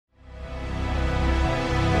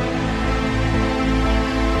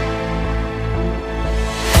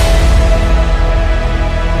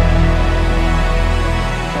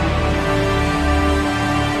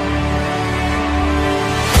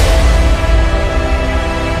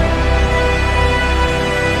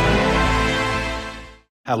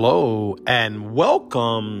Hello and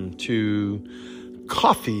welcome to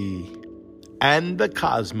Coffee and the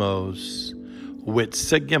Cosmos with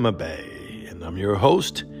Sagima Bay. And I'm your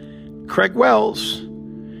host, Craig Wells.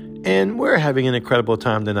 And we're having an incredible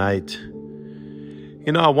time tonight.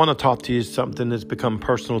 You know, I want to talk to you something that's become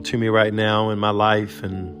personal to me right now in my life.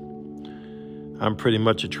 And I'm pretty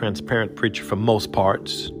much a transparent preacher for most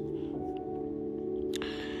parts.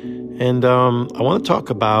 And I want to talk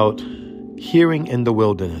about hearing in the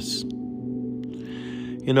wilderness.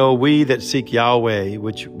 You know, we that seek Yahweh,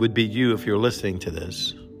 which would be you if you're listening to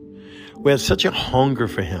this, we have such a hunger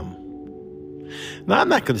for Him. Now, I'm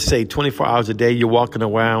not going to say 24 hours a day you're walking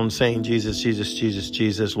around saying, Jesus, Jesus, Jesus,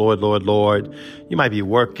 Jesus, Lord, Lord, Lord. You might be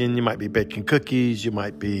working, you might be baking cookies, you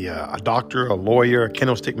might be a doctor, a lawyer, a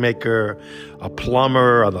candlestick maker, a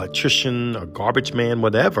plumber, an electrician, a garbage man,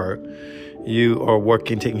 whatever. You are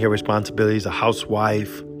working, taking care of responsibilities, a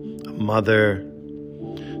housewife, mother,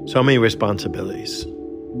 so many responsibilities.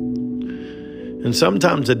 And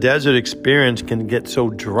sometimes the desert experience can get so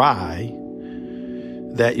dry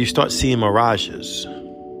that you start seeing mirages.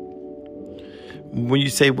 When you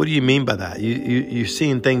say, what do you mean by that? You're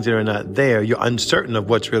seeing things that are not there. You're uncertain of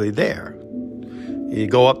what's really there. You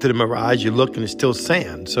go up to the mirage, you look, and it's still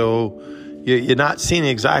sand. So you're not seeing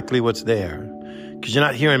exactly what's there because you're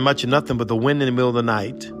not hearing much of nothing but the wind in the middle of the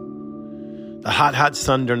night, the hot, hot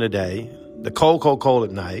sun during the day, the cold, cold, cold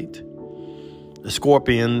at night, the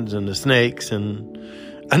scorpions and the snakes. And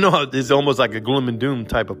I know it's almost like a gloom and doom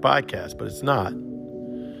type of podcast, but it's not.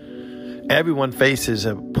 Everyone faces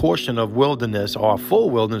a portion of wilderness or a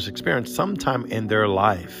full wilderness experience sometime in their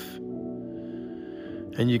life.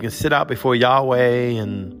 And you can sit out before Yahweh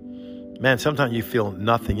and, man, sometimes you feel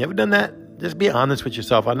nothing. You ever done that? Just be honest with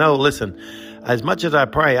yourself. I know, listen, as much as I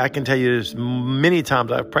pray, I can tell you there's many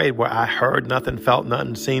times I've prayed where I heard nothing, felt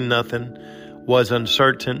nothing, seen nothing, was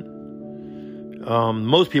uncertain.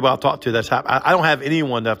 Most people I've talked to that's happened. I don't have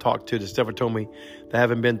anyone that I've talked to that's ever told me they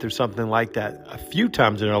haven't been through something like that a few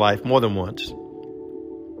times in their life, more than once.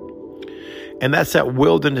 And that's that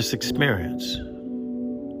wilderness experience.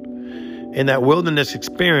 In that wilderness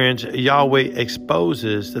experience, Yahweh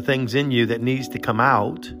exposes the things in you that needs to come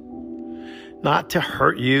out. Not to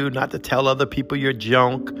hurt you, not to tell other people you're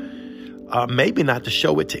junk, maybe not to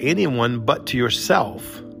show it to anyone but to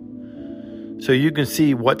yourself. So you can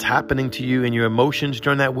see what's happening to you and your emotions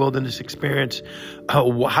during that wilderness experience.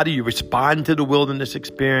 How do you respond to the wilderness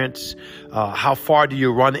experience? How far do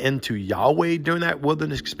you run into Yahweh during that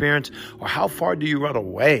wilderness experience? Or how far do you run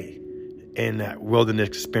away in that wilderness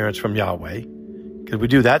experience from Yahweh? Because we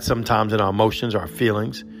do that sometimes in our emotions, our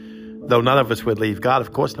feelings. Though none of us would leave God,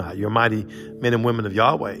 of course not. You're mighty men and women of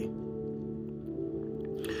Yahweh.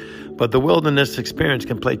 But the wilderness experience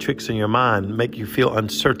can play tricks in your mind, make you feel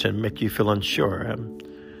uncertain, make you feel unsure.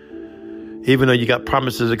 Even though you got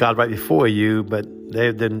promises of God right before you, but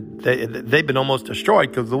they've been almost destroyed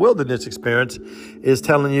because the wilderness experience is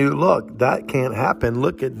telling you, look, that can't happen.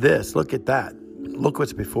 Look at this. Look at that. Look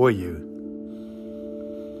what's before you.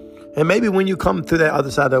 And maybe when you come through that other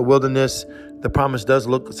side of the wilderness, the promise does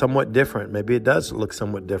look somewhat different. Maybe it does look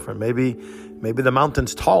somewhat different. Maybe the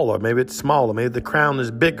mountain's taller. Maybe it's smaller. Maybe the crown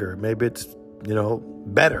is bigger. Maybe it's,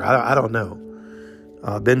 better. I don't know.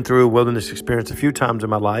 I've been through a wilderness experience a few times in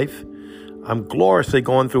my life. I'm gloriously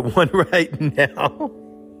going through one right now.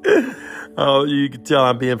 Oh, you can tell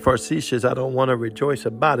I'm being facetious. I don't want to rejoice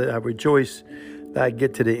about it. I rejoice that I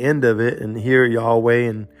get to the end of it and hear Yahweh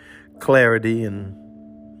and clarity. And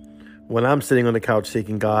when I'm sitting on the couch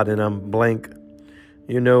seeking God and I'm blank,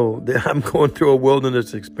 that I'm going through a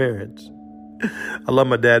wilderness experience. I love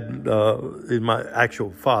my dad. He's my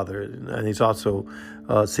actual father, and he's also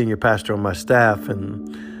senior pastor on my staff.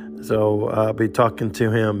 And so I'll be talking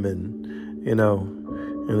to him, and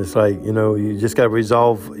it's like, you just got to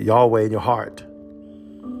resolve Yahweh in your heart.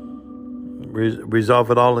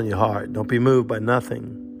 Resolve it all in your heart. Don't be moved by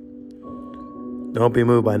nothing. Don't be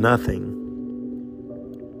moved by nothing.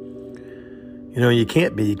 You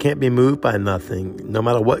can't be moved by nothing. No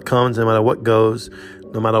matter what comes, no matter what goes,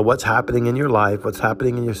 no matter what's happening in your life, what's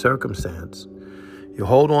happening in your circumstance. You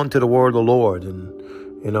hold on to the word of the Lord. And,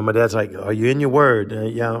 my dad's like, are you in your word?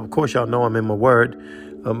 Yeah, of course y'all know I'm in my word.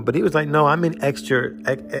 But he was like, no, I'm in extra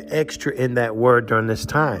in that word during this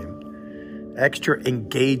time. Extra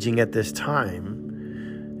engaging at this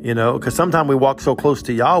time. Because sometimes we walk so close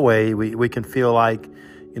to Yahweh, we can feel like,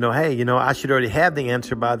 hey, I should already have the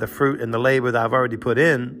answer by the fruit and the labor that I've already put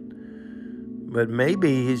in. But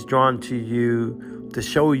maybe he's drawn to you to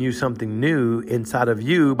show you something new inside of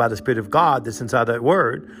you by the Spirit of God that's inside that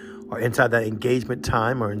word, or inside that engagement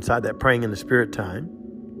time, or inside that praying in the Spirit time.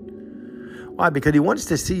 Why? Because he wants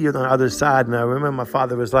to see you on the other side. And I remember my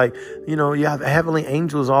father was like, you have heavenly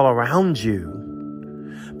angels all around you.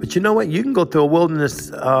 But you know what? You can go through a wilderness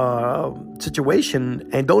situation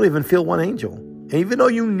and don't even feel one angel. And even though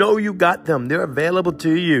you got them, they're available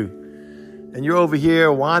to you. And you're over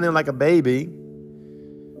here whining like a baby.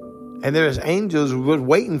 And there's angels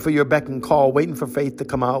waiting for your beck and call, waiting for faith to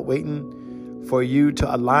come out, waiting for you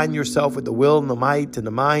to align yourself with the will and the might and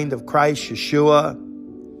the mind of Christ, Yeshua.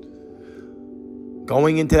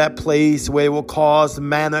 Going into that place where it will cause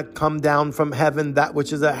manna come down from heaven, that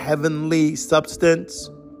which is a heavenly substance.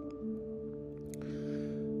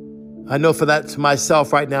 I know for that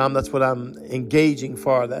myself right now, that's what I'm engaging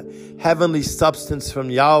for, that heavenly substance from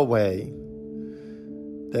Yahweh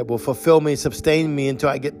that will fulfill me, sustain me until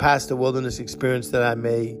I get past the wilderness experience, that I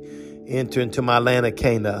may enter into my land of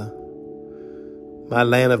Canaan, my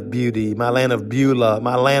land of beauty, my land of Beulah,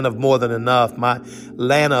 my land of more than enough, my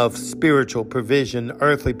land of spiritual provision,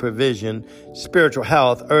 earthly provision, spiritual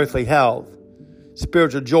health, earthly health,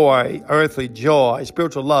 spiritual joy, earthly joy,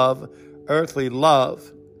 spiritual love, earthly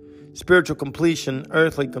love, spiritual completion,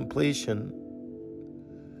 earthly completion.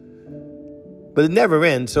 But it never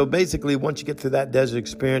ends. So basically, once you get through that desert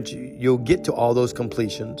experience, you'll get to all those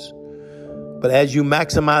completions. But as you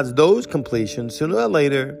maximize those completions, sooner or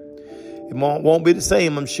later, it won't be the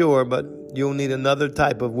same, I'm sure, but you'll need another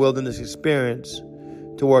type of wilderness experience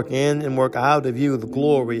to work in and work out of you the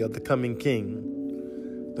glory of the coming King,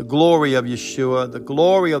 the glory of Yeshua, the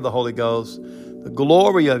glory of the Holy Ghost, the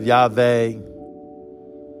glory of Yahweh.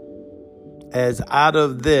 As out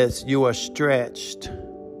of this you are stretched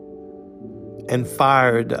and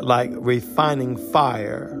fired like refining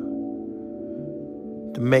fire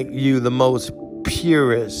to make you the most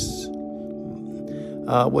purest.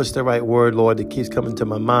 What's the right word, Lord, that keeps coming to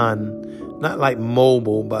my mind? Not like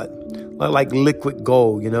mobile, but like liquid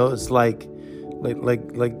gold. It's like you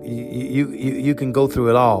can go through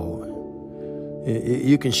it all.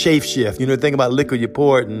 You can shape shift. Think about liquid, you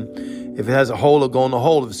pour it, and if it has a hole, it'll go in the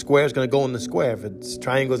hole. If it's square, it's going to go in the square. If it's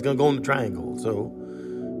triangle, it's going to go in the triangle. So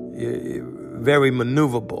very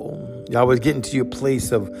maneuverable. Yahweh's getting to your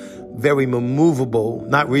place of very movable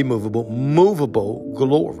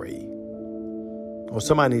glory. Well,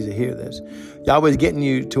 somebody needs to hear this. Yahweh's getting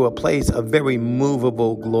you to a place of very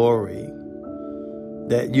movable glory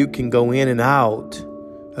that you can go in and out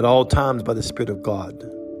at all times by the Spirit of God.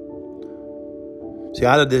 See,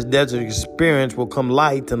 out of this desert experience will come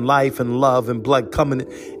light and life and love and blood coming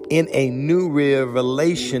in a new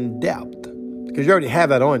revelation depth. Because you already have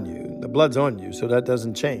that on you. The blood's on you, so that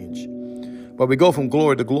doesn't change. But we go from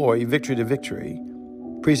glory to glory, victory to victory,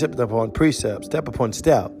 precept upon precept, step upon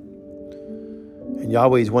step. And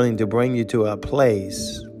Yahweh is wanting to bring you to a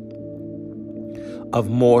place of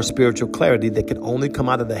more spiritual clarity that can only come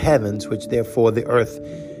out of the heavens, which therefore the earth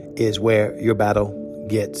is where your battle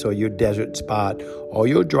gets, or your desert spot, or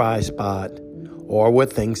your dry spot, or where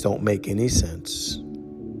things don't make any sense.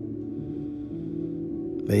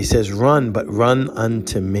 But he says, run, but run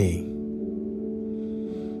unto me.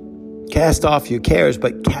 Cast off your cares,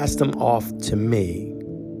 but cast them off to me.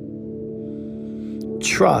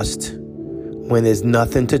 Trust when there's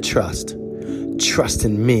nothing to trust. Trust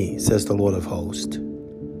in me, says the Lord of hosts.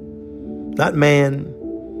 Not man,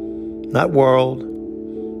 not world,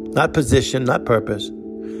 not position, not purpose.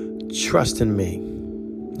 Trust in me.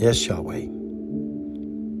 Yes, Yahweh.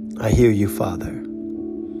 I hear you, Father.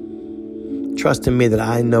 Trust in me that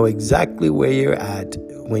I know exactly where you're at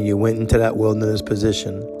when you went into that wilderness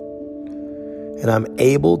position. And I'm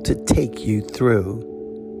able to take you through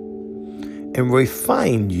and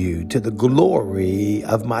refine you to the glory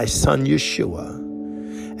of my Son Yeshua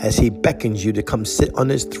as he beckons you to come sit on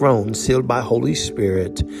his throne, sealed by Holy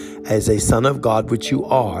Spirit as a son of God, which you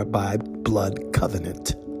are by blood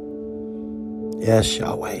covenant. Yes,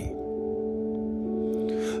 Yahweh.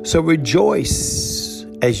 So rejoice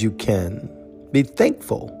as you can. Be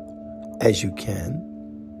thankful as you can.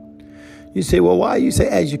 You say, well, why you say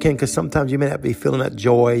as you can? Because sometimes you may not be feeling that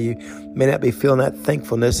joy. You may not be feeling that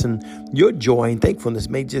thankfulness. And your joy and thankfulness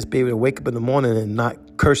may just be able to wake up in the morning and not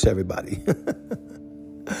curse everybody.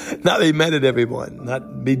 Not be mad at everyone.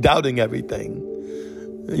 Not be doubting everything.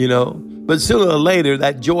 But sooner or later,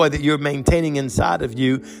 that joy that you're maintaining inside of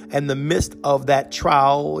you in the midst of that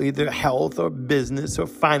trial, either health or business or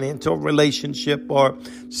financial relationship or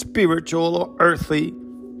spiritual or earthly,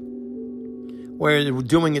 where it's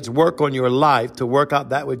doing its work on your life to work out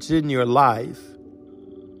that which is in your life,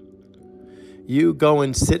 you go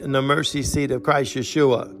and sit in the mercy seat of Christ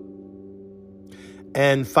Yeshua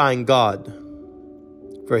and find God.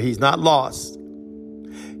 For he's not lost.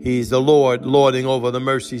 He's the Lord lording over the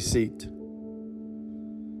mercy seat.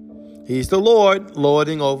 He's the Lord,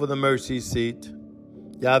 lording over the mercy seat.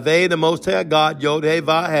 Yahweh, the Most High God,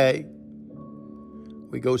 Yod-Heh-Vah-Heh.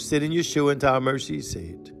 We go sit in Yeshua into our mercy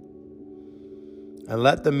seat. And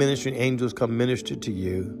let the ministering angels come minister to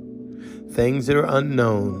you things that are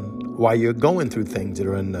unknown while you're going through things that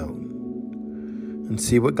are unknown. And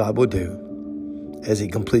see what God will do as He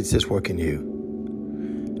completes this work in you.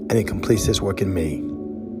 And He completes this work in me.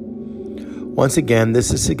 Once again,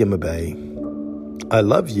 this is Sigma Bay. I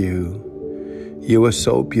love you. You are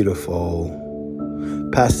so beautiful.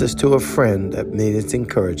 Pass this to a friend that needs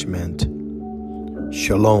encouragement.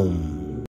 Shalom.